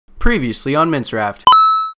Previously on MinceRaft.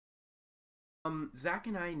 Zach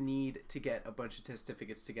and I need to get a bunch of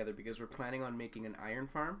certificates together because we're planning on making an iron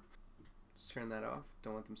farm. Let's turn that off.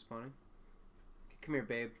 Don't want them spawning. Come here,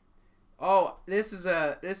 babe. Oh, this is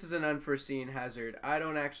an unforeseen hazard. I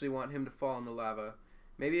don't actually want him to fall in the lava.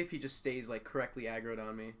 Maybe if he just stays like correctly aggroed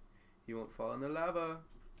on me, he won't fall in the lava.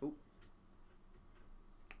 Ooh.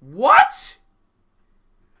 What?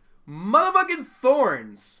 Motherfucking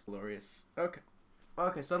thorns. Glorious. Okay.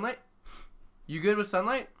 Okay, sunlight. You good with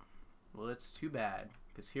sunlight? Well, it's too bad,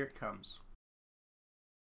 because here it comes.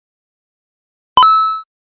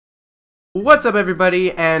 What's up,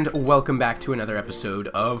 everybody, and welcome back to another episode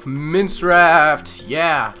of MinceRaft.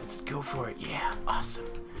 Yeah, let's go for it. Yeah, awesome.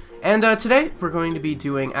 And today, we're going to be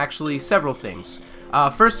doing, actually, several things.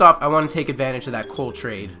 First off, I want to take advantage of that coal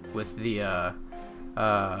trade with the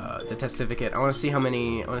testificate. I want to see how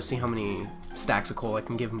many stacks of coal I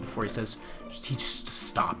can give him before he just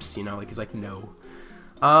stops, you know, like he's like, no.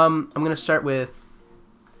 I'm gonna start with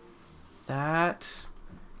that,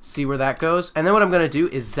 see where that goes, and then what I'm gonna do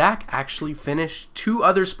is Zach actually finished two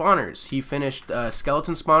other spawners. He finished a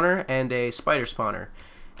skeleton spawner and a spider spawner,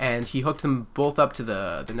 and he hooked them both up to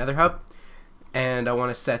the nether hub. And I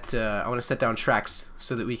want to set down tracks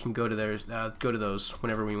so that we can go to those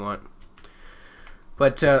whenever we want.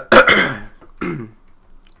 But sorry,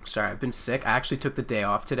 I've been sick. I actually took the day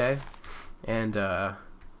off today, and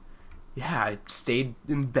yeah, I stayed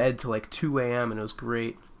in bed till like 2 a.m. and it was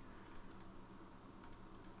great.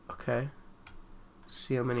 Okay,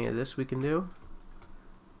 see how many of this we can do.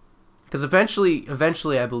 Because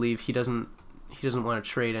eventually, I believe he doesn't want to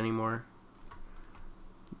trade anymore.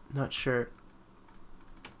 Not sure.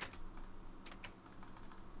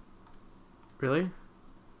 Really?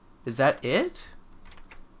 Is that it?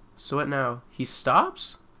 So what now? He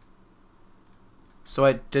stops?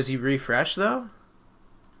 So does he refresh though?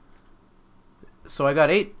 So I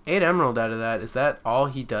got 8 emerald out of that. Is that all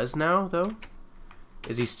he does now though?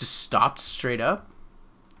 Is he just stopped straight up?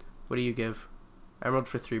 What do you give? Emerald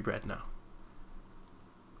for 3 bread now.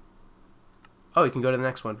 Oh, you can go to the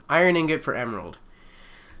next one. Iron ingot for emerald.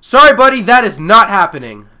 Sorry, buddy, that is not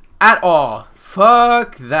happening at all.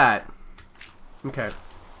 Fuck that. Okay.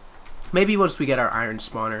 Maybe once we get our iron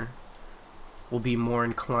spawner, we'll be more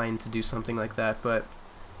inclined to do something like that. But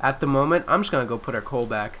at the moment, I'm just gonna go put our coal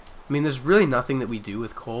back. I mean, there's really nothing that we do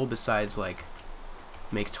with coal besides like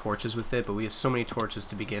make torches with it. But we have so many torches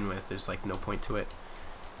to begin with. There's like no point to it.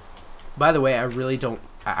 By the way, I really don't.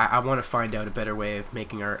 I want to find out a better way of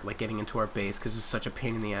making our getting into our base because it's such a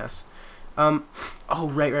pain in the ass. Oh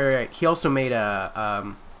right. He also made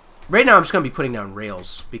a right now I'm just gonna be putting down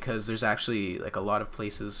rails because there's actually like a lot of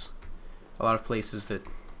places that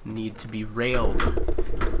need to be railed.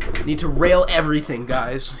 Need to rail everything,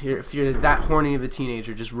 guys. If you're that horny of a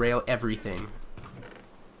teenager, just rail everything.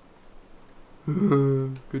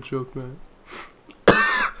 Good joke, man.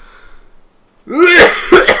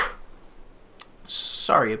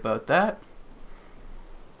 Sorry about that,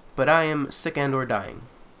 but I am sick and or dying.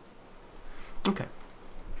 Okay.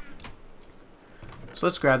 So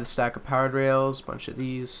let's grab the stack of powered rails, a bunch of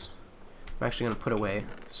these. I'm actually going to put away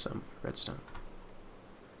some redstone.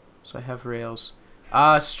 So I have rails.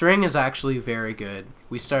 String is actually very good.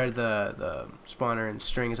 We started the spawner, and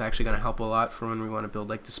string is actually going to help a lot for when we want to build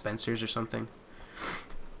like dispensers or something.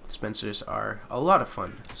 Dispensers are a lot of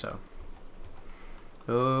fun, so.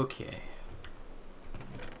 Okay.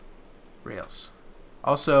 Rails.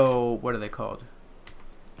 Also, what are they called?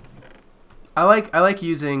 I like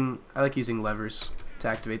using levers to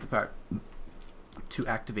activate the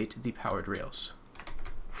powered rails.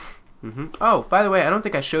 Oh, by the way, I don't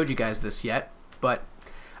think I showed you guys this yet, but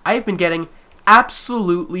I've been getting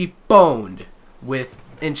absolutely boned with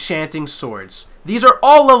enchanting swords. These are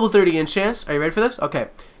all level 30 enchants. Are you ready for this? Okay.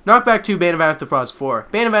 Knockback 2, Bane of Arthropods 4.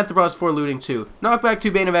 Bane of Arthropods 4, Looting 2. Knockback 2,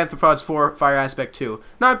 Bane of Arthropods 4, Fire Aspect 2.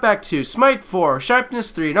 Knockback 2, Smite 4, Sharpness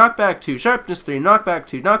 3, Knockback 2, Sharpness 3, Knockback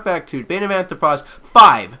 2, Knockback 2, Bane of Arthropods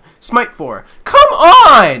 5, Smite 4. Come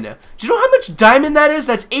on! Do you know how much diamond that is?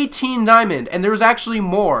 That's 18 diamond, and there was actually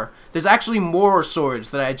more. There's actually more swords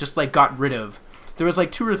that I just like got rid of. There was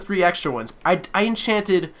like 2 or 3 extra ones. I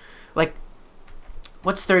enchanted like,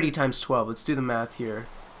 what's 30 times 12? Let's do the math here.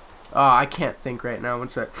 I can't think right now. One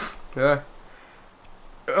sec. It's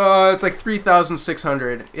like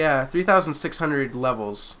 3,600. Yeah, 3,600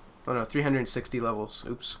 levels. Oh no, 360 levels.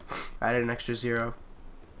 Oops. I added an extra 0.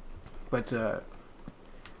 But, just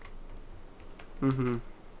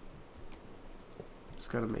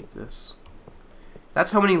gotta make this.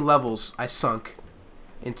 That's how many levels I sunk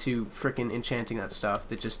into frickin' enchanting that stuff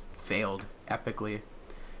that just failed epically.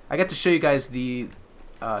 I got to show you guys the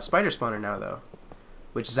spider spawner now though,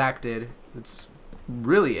 which Zach did.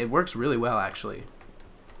 It works really well actually.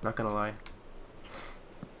 Not gonna lie.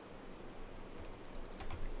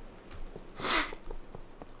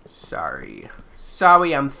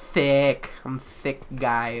 Sorry, I'm thick. I'm thick,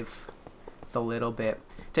 guy. A little bit.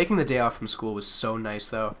 Taking the day off from school was so nice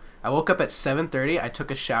though. I woke up at 7:30, I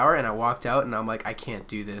took a shower, and I walked out, and I'm like, I can't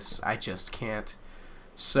do this. I just can't.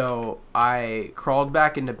 So I crawled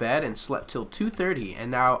back into bed and slept till 2:30,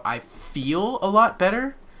 and now I feel a lot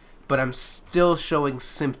better, but I'm still showing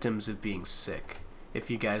symptoms of being sick,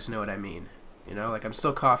 if you guys know what I mean. You know, like I'm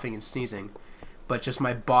still coughing and sneezing, but just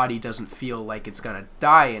my body doesn't feel like it's gonna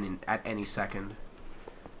die at any second,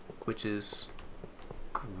 which is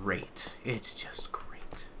great. It's just great.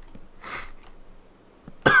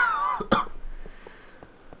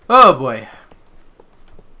 Oh boy.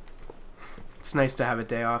 It's nice to have a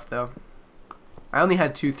day off though. I only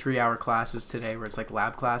had 2 3-hour classes today where it's like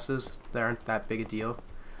lab classes. They aren't that big a deal.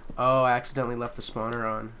 Oh, I accidentally left the spawner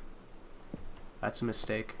on. That's a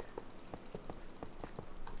mistake.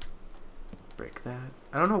 Break that.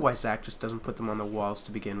 I don't know why Zach just doesn't put them on the walls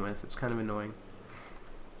to begin with. It's kind of annoying.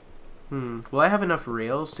 Will I have enough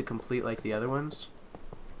rails to complete like the other ones?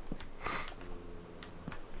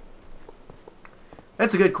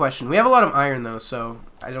 That's a good question. We have a lot of iron though, so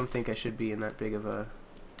I don't think I should be in that big of a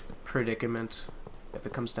predicament if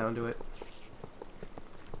it comes down to it.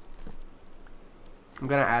 I'm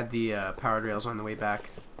gonna add the powered rails on the way back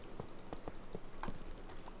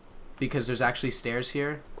because there's actually stairs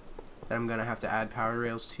here that I'm gonna have to add powered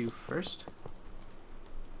rails to first.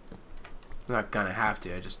 I'm not gonna have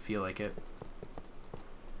to, I just feel like it.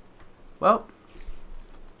 Well,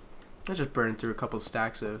 I just burned through a couple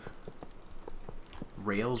stacks of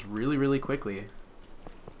rails really quickly.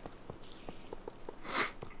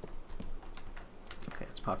 Okay,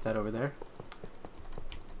 let's pop that over there.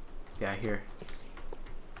 Yeah, here.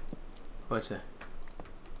 What's it?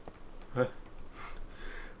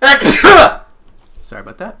 Sorry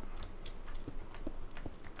about that.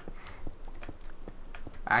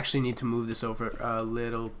 I actually need to move this over a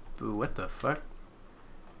little. Ooh, what the fuck?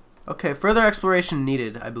 Okay, further exploration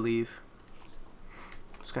needed, I believe.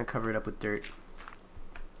 Just gonna cover it up with dirt.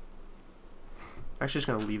 Actually, just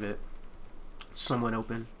gonna leave it somewhat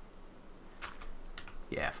open.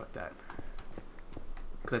 Yeah, fuck that.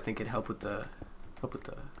 Because I think it'd help with the.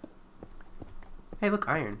 Hey, look,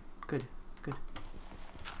 iron. Good, good.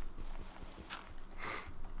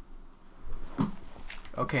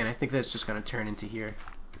 Okay, and I think that's just gonna turn into here.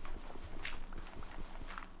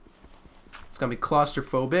 It's gonna be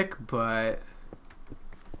claustrophobic, but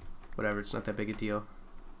whatever. It's not that big a deal.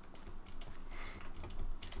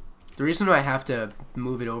 The reason why I have to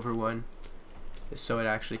move it over one is so it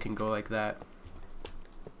actually can go like that.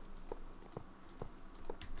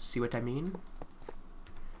 See what I mean?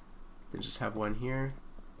 Then just have one here.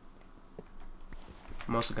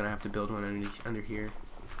 I'm also gonna have to build one under here.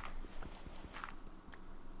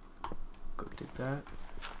 Go take that.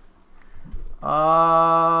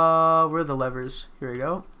 Where are the levers? Here we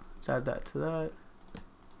go. Let's add that to that.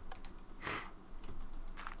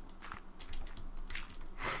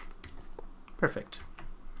 Perfect.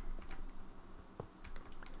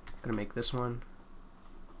 Gonna make this one.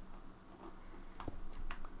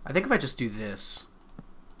 I think if I just do this,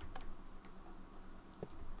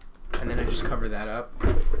 and then I just cover that up,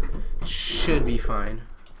 it should be fine.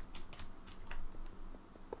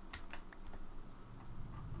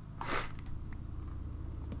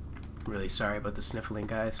 Really sorry about the sniffling,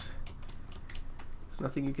 guys. There's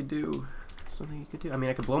nothing you could do. There's nothing you could do. I mean,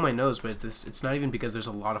 I could blow my nose, but it's not even because there's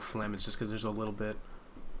a lot of phlegm. It's just because there's a little bit.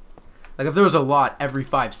 Like, if there was a lot every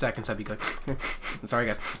 5 seconds, I'd be like, sorry,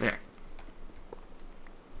 guys. Yeah.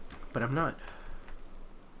 But I'm not.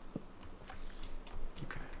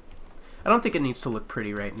 Okay. I don't think it needs to look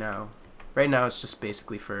pretty right now. Right now, it's just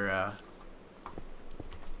basically for,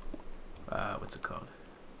 what's it called?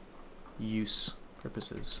 Use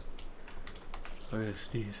purposes. I'm gonna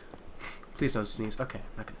sneeze. Please don't sneeze. Okay,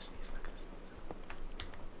 I'm not gonna sneeze. I'm not gonna sneeze.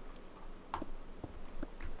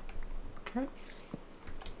 Okay.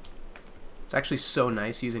 It's actually so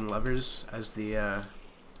nice using levers as the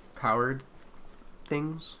powered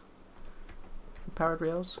things. Powered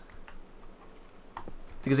rails.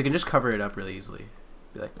 Because I can just cover it up really easily.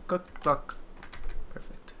 Be like, look.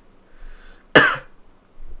 Perfect. Let's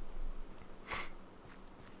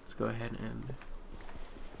go ahead and...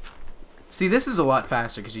 See, this is a lot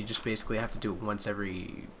faster because you just basically have to do it once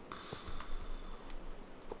every...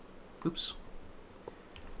 Oops.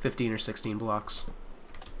 15 or 16 blocks.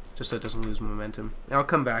 Just so it doesn't lose momentum. And I'll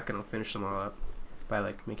come back and I'll finish them all up by,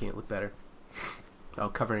 like, making it look better. Oh,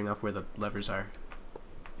 covering up where the levers are.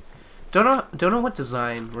 Don't know what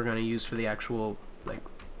design we're gonna use for the actual, like,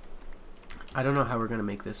 I don't know how we're gonna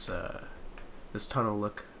make this this tunnel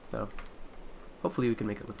look though. Hopefully we can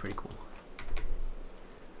make it look pretty cool.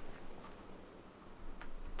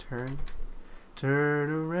 Turn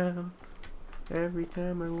around every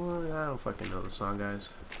time I want. I don't fucking know the song,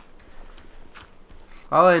 guys.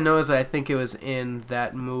 All I know is that I think it was in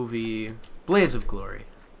that movie Blades of Glory.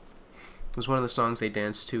 It was one of the songs they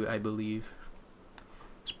danced to, I believe.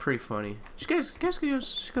 It's pretty funny. You guys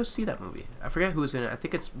should go see that movie. I forget who was in it. I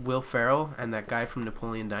think it's Will Ferrell and that guy from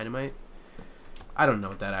Napoleon Dynamite. I don't know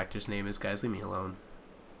what that actor's name is, guys. Leave me alone.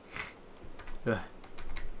 Ugh.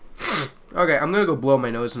 Okay, I'm gonna go blow my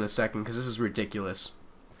nose in a second because this is ridiculous.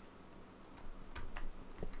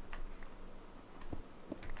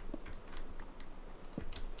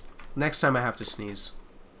 Next time I have to sneeze.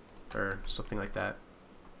 Or something like that.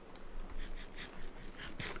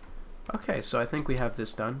 Okay, so I think we have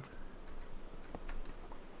this done.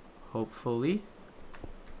 Hopefully.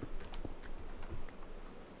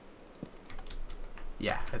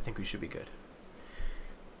 Yeah, I think we should be good.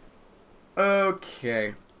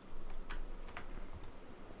 Okay.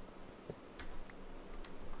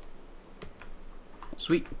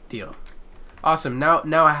 Sweet deal. Awesome. Now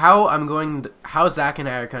how Zach and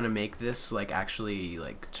I are gonna make this like actually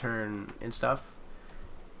like turn and stuff,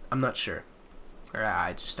 I'm not sure. Or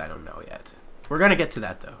I don't know yet. We're gonna get to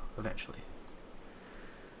that though eventually.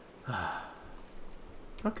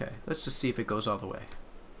 Okay, let's just see if it goes all the way.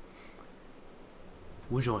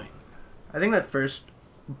 Woojoing. I think that first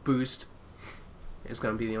boost is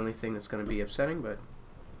gonna be the only thing that's gonna be upsetting, but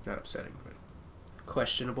not upsetting, but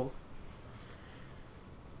questionable.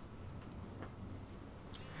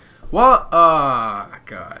 Well,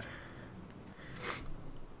 God.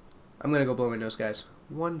 I'm gonna go blow my nose, guys.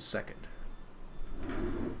 1 second.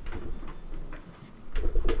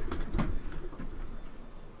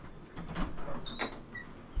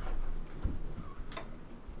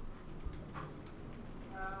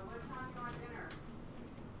 What time do you want dinner?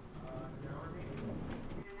 An hour maybe.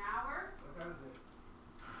 In an hour? What time is it?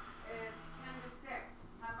 It's 10 to 6.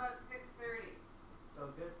 How about 6:30?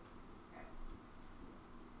 Sounds good. Okay.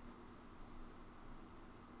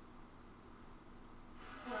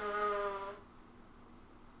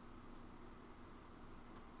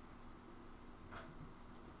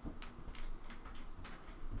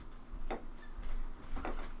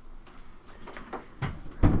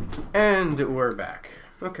 And we're back.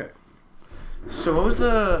 Okay. So what's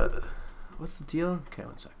the deal? Okay,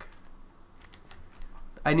 1 sec.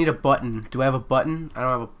 I need a button. Do I have a button? I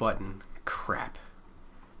don't have a button. Crap.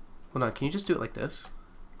 Hold on, can you just do it like this?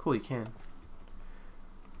 Cool, you can.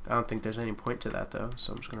 I don't think there's any point to that though,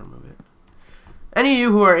 so I'm just gonna remove it. Any of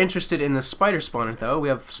you who are interested in the spider spawner though, we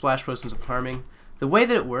have Splash Potions of Harming. The way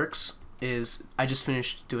that it works is, I just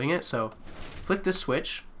finished doing it, so flick this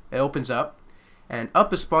switch, it opens up, and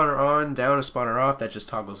up a spawner on, down a spawner off, that just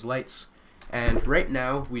toggles lights. And right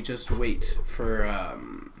now, we just wait for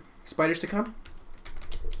spiders to come.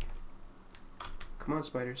 Come on,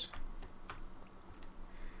 spiders.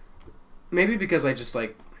 Maybe because I just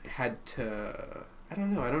like had to, I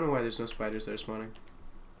don't know why there's no spiders that are spawning.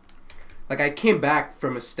 Like I came back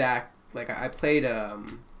from a stack, like I played a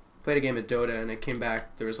game of Dota and I came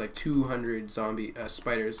back, there was like 200 zombie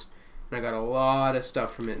spiders, and I got a lot of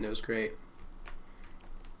stuff from it and it was great.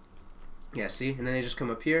 Yeah, see? And then they just come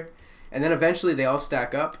up here. And then eventually they all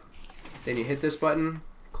stack up. Then you hit this button,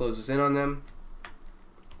 closes in on them.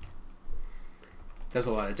 Does a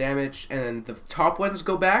lot of damage. And then the top ones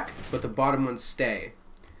go back, but the bottom ones stay.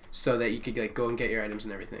 So that you could like go and get your items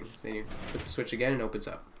and everything. Then you hit the switch again and it opens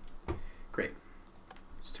up. Great.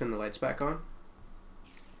 Let's turn the lights back on.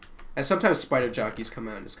 And sometimes spider jockeys come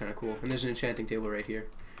out and it's kind of cool. And there's an enchanting table right here.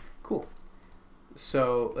 Cool.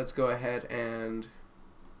 So let's go ahead and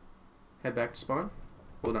head back to spawn.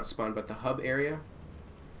 Well, not spawn, but the hub area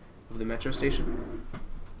of the metro station.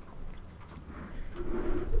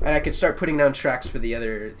 And I can start putting down tracks for the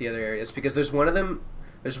other areas, because there's one of them.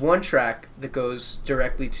 There's one track that goes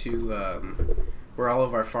directly to where all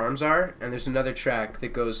of our farms are, and there's another track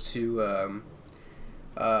that goes to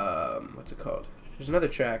what's it called? There's another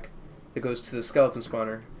track that goes to the skeleton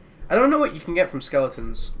spawner. I don't know what you can get from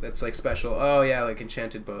skeletons that's like special. Oh yeah, like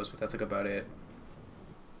enchanted bows, but that's like about it.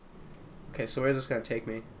 Okay, so where's this gonna take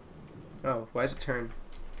me? Oh, why does it turn?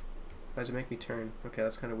 Why does it make me turn? Okay,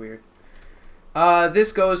 that's kind of weird.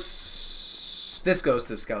 This goes to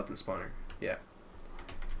the skeleton spawner. Yeah.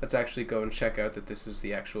 Let's actually go and check out that this is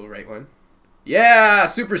the actual right one. Yeah,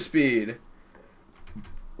 super speed.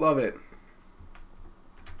 Love it.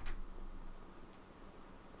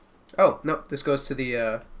 Oh, no, this goes to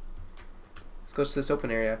the, this goes to this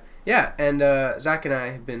open area. Yeah, and Zach and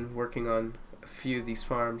I have been working on a few of these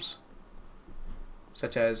farms,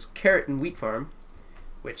 such as carrot and wheat farm,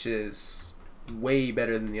 which is way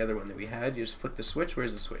better than the other one that we had. You just flick the switch.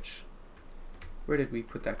 Where's the switch? Where did we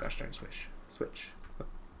put that gosh darn switch? Switch. Oh.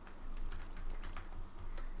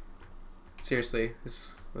 Seriously,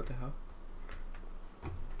 this, what the hell?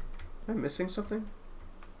 Am I missing something?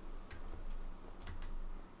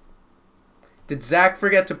 Did Zach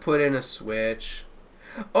forget to put in a switch?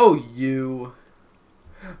 Oh, you.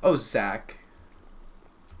 Oh, Zach.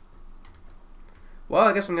 Well,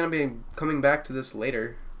 I guess I'm going to be coming back to this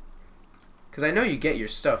later. Because I know you get your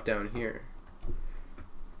stuff down here.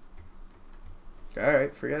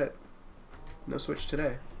 Alright, forget it. No switch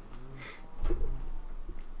today.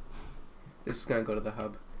 This is going to go to the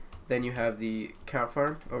hub. Then you have the cow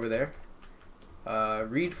farm over there.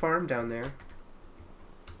 Reed farm down there.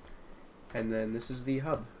 And then this is the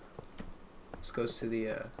hub. This goes to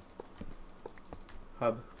the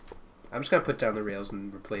hub. I'm just going to put down the rails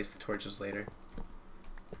and replace the torches later.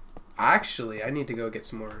 Actually, I need to go get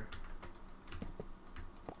some more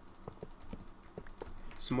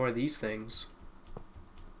of these things.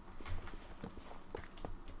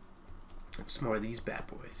 Some more of these bad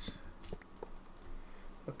boys.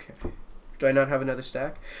 Okay. Do I not have another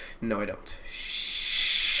stack? No, I don't.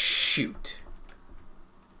 Shoot.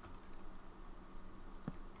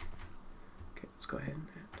 Okay, let's go ahead and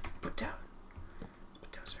put down. Let's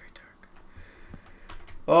put down. It's very dark.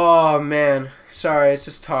 Oh man, sorry. It's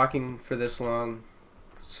just talking for this long.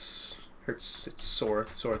 It's hurts. It's sore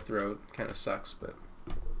throat. Kind of sucks, but.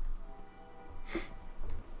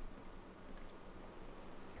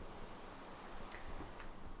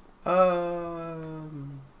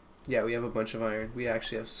 Yeah, we have a bunch of iron. We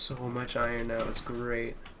actually have so much iron now. It's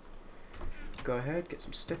great. Go ahead, get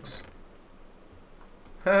some sticks.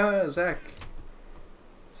 Ha, Zach.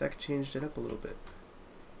 Zach changed it up a little bit.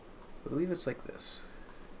 I believe it's like this.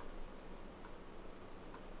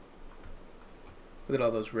 Look at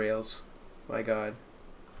all those rails. My God.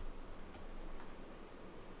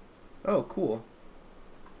 Oh, cool.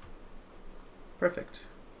 Perfect.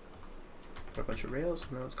 Got a bunch of rails.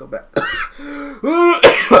 Now let's go back.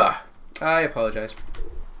 I apologize.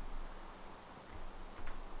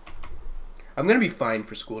 I'm gonna be fine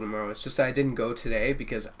for school tomorrow. It's just that I didn't go today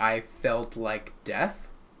because I felt like death.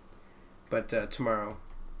 But tomorrow,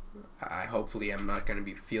 I hopefully am not gonna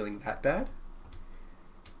be feeling that bad.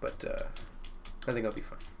 But I think I'll be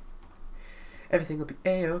fine. Everything will be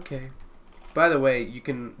a-okay. By the way, you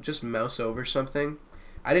can just mouse over something.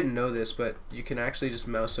 I didn't know this, but you can actually just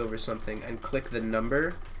mouse over something and click the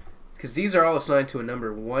number, because these are all assigned to a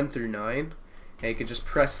number 1 through 9, and you can just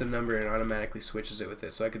press the number and it automatically switches it with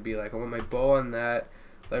it. So I could be like, I want my bow on that,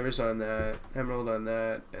 levers on that, emerald on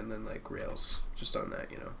that, and then like rails just on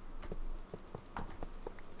that, you know.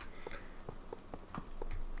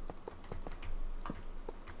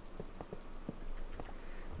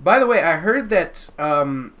 By the way, I heard that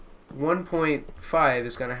 1.5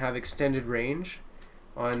 is going to have extended range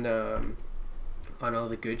on all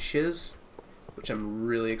the good shiz, which I'm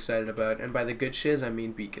really excited about. And by the good shiz, I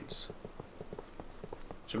mean beacons,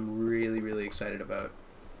 which I'm really excited about.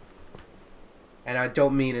 And I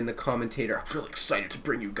don't mean in the commentator, I'm really excited to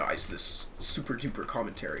bring you guys this super duper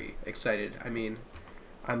commentary. Excited, I mean,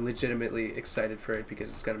 I'm legitimately excited for it because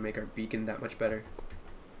it's going to make our beacon that much better.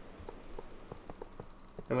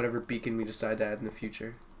 And whatever beacon we decide to add in the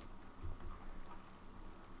future.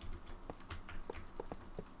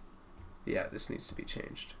 Yeah, this needs to be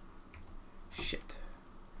changed. Shit.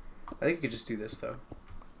 I think I could just do this, though.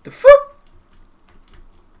 The fuck?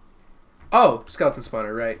 Oh, skeleton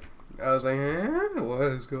spawner, right. I was like, what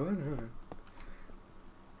is going on?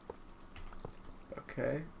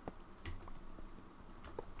 Okay.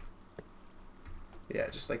 Yeah,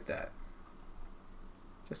 just like that.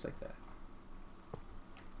 Just like that.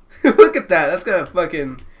 Look at that. That's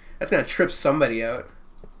gonna trip somebody out.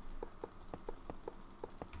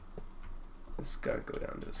 This gotta go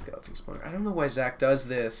down to the skeleton spawner. I don't know why Zach does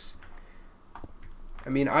this. I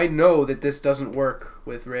mean, I know that this doesn't work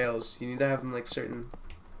with rails. You need to have them like certain.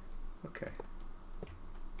 Okay.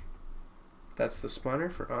 That's the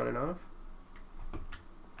spawner for on and off.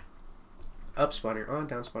 Up spawner on,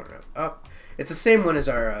 down spawner out. Up. It's the same one as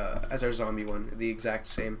our zombie one. The exact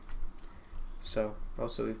same. So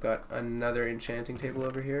also we've got another enchanting table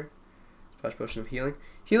over here. Splash potion of healing.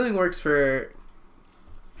 Healing works for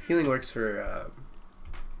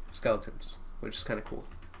skeletons, which is kind of cool.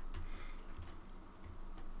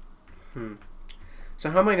 So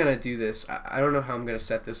how am I gonna do this? I don't know how I'm gonna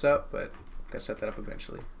set this up, but I'm gonna set that up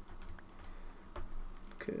eventually.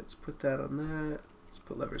 Okay, let's put that on that. Let's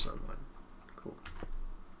put levers on one. Cool.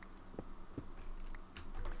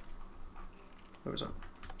 Levers on.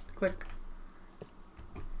 Click.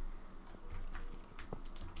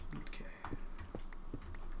 Okay.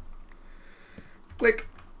 Click.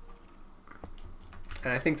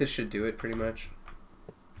 And I think this should do it pretty much.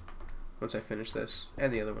 Once I finish this.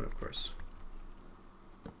 And the other one, of course.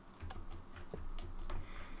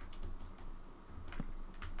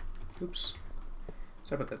 Oops.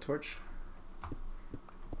 Sorry about that torch.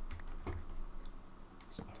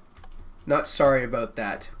 Not sorry about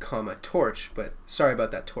that, comma, torch, but sorry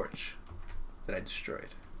about that torch that I destroyed.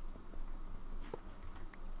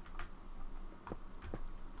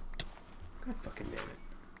 God fucking damn it.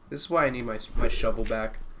 This is why I need my shovel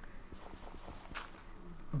back.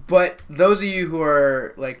 But those of you who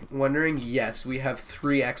are like wondering, yes, we have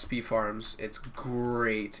 3 XP farms. It's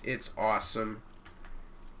great. It's awesome.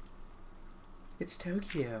 It's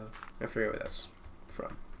Tokyo. I forget where that's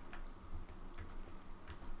from.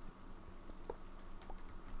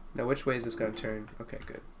 Now, which way is this going to turn? Okay,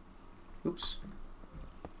 good. Oops.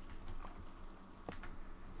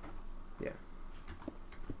 Yeah.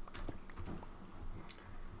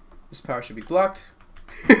 This power should be blocked.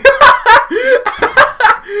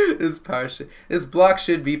 This block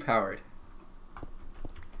should be powered.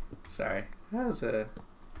 Sorry. That was a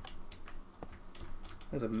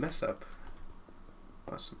mess up.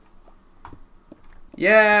 Awesome.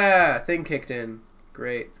 Yeah, thing kicked in.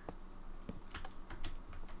 Great.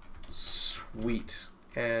 Sweet.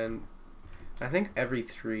 And I think every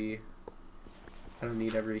 3. I don't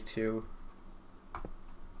need every 2.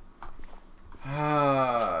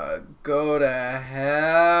 Ah, go to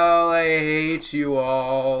hell. I hate you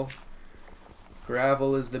all.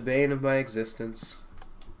 Gravel is the bane of my existence.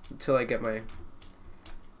 Until I get my...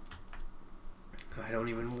 I don't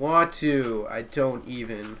even want to. I don't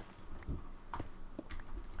even.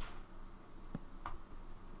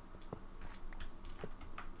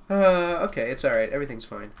 Okay, it's alright. Everything's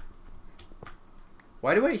fine.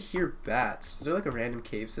 Why do I hear bats? Is there like a random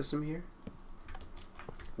cave system here?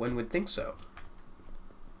 One would think so.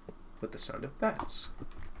 With the sound of bats.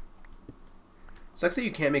 Sucks that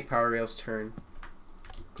you can't make power rails turn.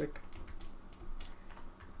 Click.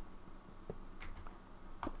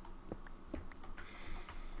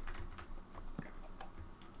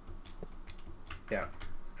 Yeah,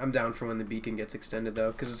 I'm down for when the beacon gets extended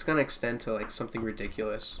though, because it's gonna extend to like something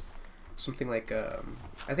ridiculous, something like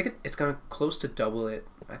I think it's gonna close to double it.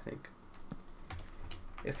 I think,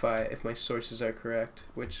 if my sources are correct,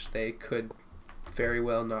 which they could very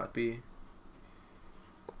well not be.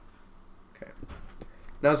 Okay,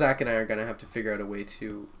 now Zach and I are gonna have to figure out a way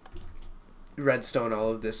to redstone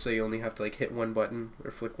all of this, so you only have to like hit one button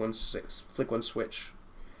or flick one switch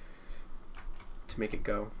to make it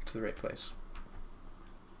go to the right place.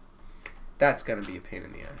 That's gonna be a pain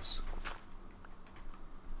in the ass.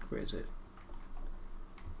 Where is it?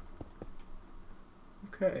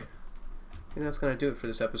 Okay. I think that's gonna do it for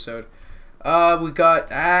this episode. We got,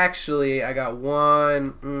 actually, I got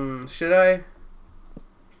one. Should I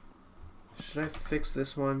fix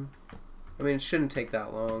this one? I mean, it shouldn't take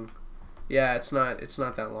that long. Yeah, it's not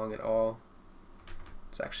that long at all.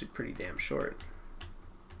 It's actually pretty damn short.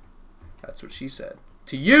 That's what she said.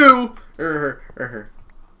 To you! Her.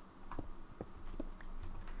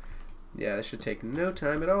 Yeah, this should take no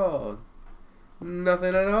time at all.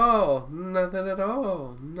 Nothing at all. Nothing at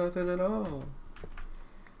all. Nothing at all.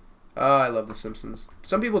 Oh, I love The Simpsons.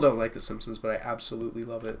 Some people don't like The Simpsons, but I absolutely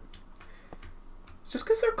love it. It's just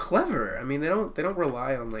because they're clever. I mean, they don't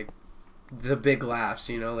rely on like the big laughs,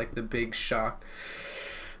 you know, like the big shock.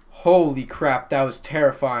 Holy crap, that was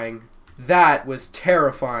terrifying. That was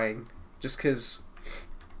terrifying. Just because.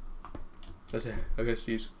 I guess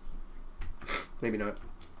geez. Maybe not.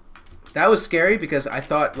 That was scary because I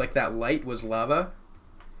thought like that light was lava.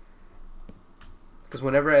 Because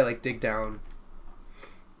whenever I like dig down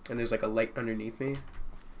and there's like a light underneath me,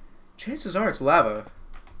 chances are it's lava.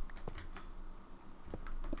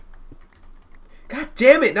 God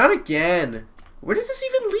damn it, not again. Where does this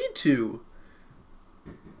even lead to?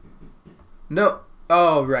 No.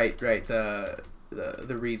 Oh, right. The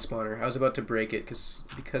reed spawner. I was about to break it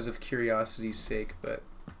because of curiosity's sake, but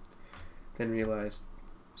then realized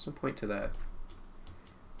there's no point to that.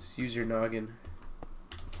 Just use your noggin.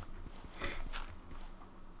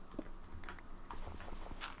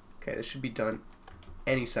 Okay, this should be done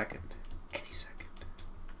any second. Any second.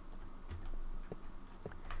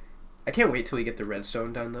 I can't wait till we get the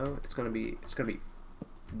redstone done though. It's gonna be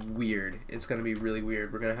weird. It's gonna be really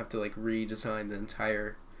weird. We're gonna have to like redesign the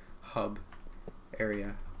entire hub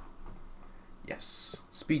area. Yes.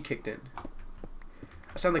 Speed kicked in.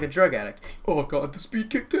 I sound like a drug addict. Oh god, the speed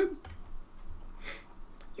kicked in.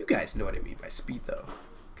 You guys know what I mean by speed, though.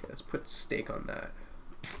 Okay, let's put steak on that.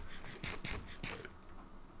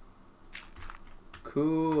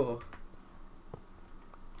 Cool.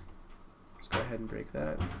 Let's go ahead and break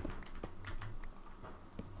that.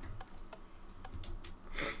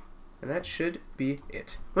 And that should be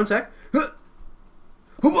it. One sec.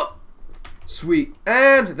 Sweet.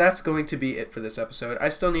 And that's going to be it for this episode. I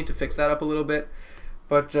still need to fix that up a little bit.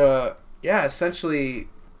 But, yeah, essentially,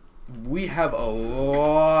 we have a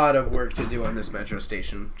lot of work to do on this metro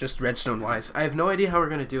station, just redstone-wise. I have no idea how we're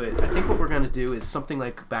going to do it. I think what we're going to do is something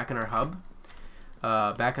like back in our hub,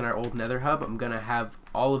 back in our old nether hub. I'm going to have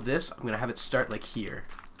all of this. I'm going to have it start, like, here.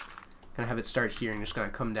 I'm going to have it start here and just going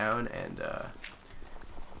to come down, and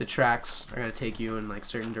the tracks are going to take you in, like,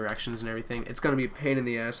 certain directions and everything. It's going to be a pain in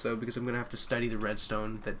the ass, though, because I'm going to have to study the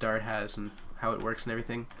redstone that Dart has and how it works and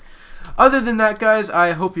everything. Other than that, guys,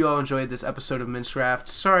 I hope you all enjoyed this episode of MinceRaft.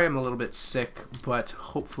 Sorry I'm a little bit sick, but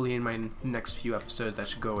hopefully in my next few episodes that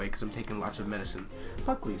should go away because I'm taking lots of medicine.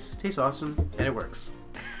 Buckley's. Tastes awesome, and it works.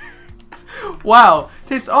 Wow.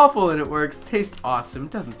 Tastes awful, and it works. Tastes awesome.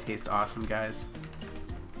 It doesn't taste awesome, guys.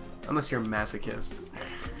 Unless you're a masochist.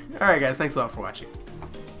 Alright, guys. Thanks a lot for watching.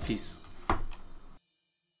 Peace.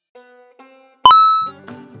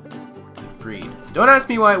 Breed. Don't ask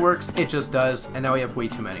me why it works, it just does, and now we have way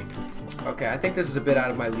too many. Okay, I think this is a bit out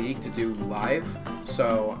of my league to do live,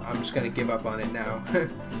 so I'm just gonna give up on it now.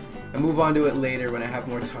 And move on to it later when I have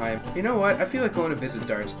more time. You know what? I feel like going to visit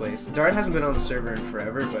Dart's place. Dart hasn't been on the server in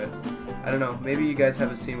forever, but I don't know. Maybe you guys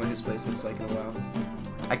haven't seen what his place looks like in a while.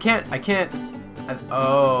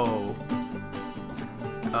 Oh.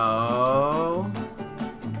 Oh.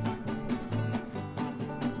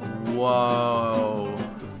 Whoa.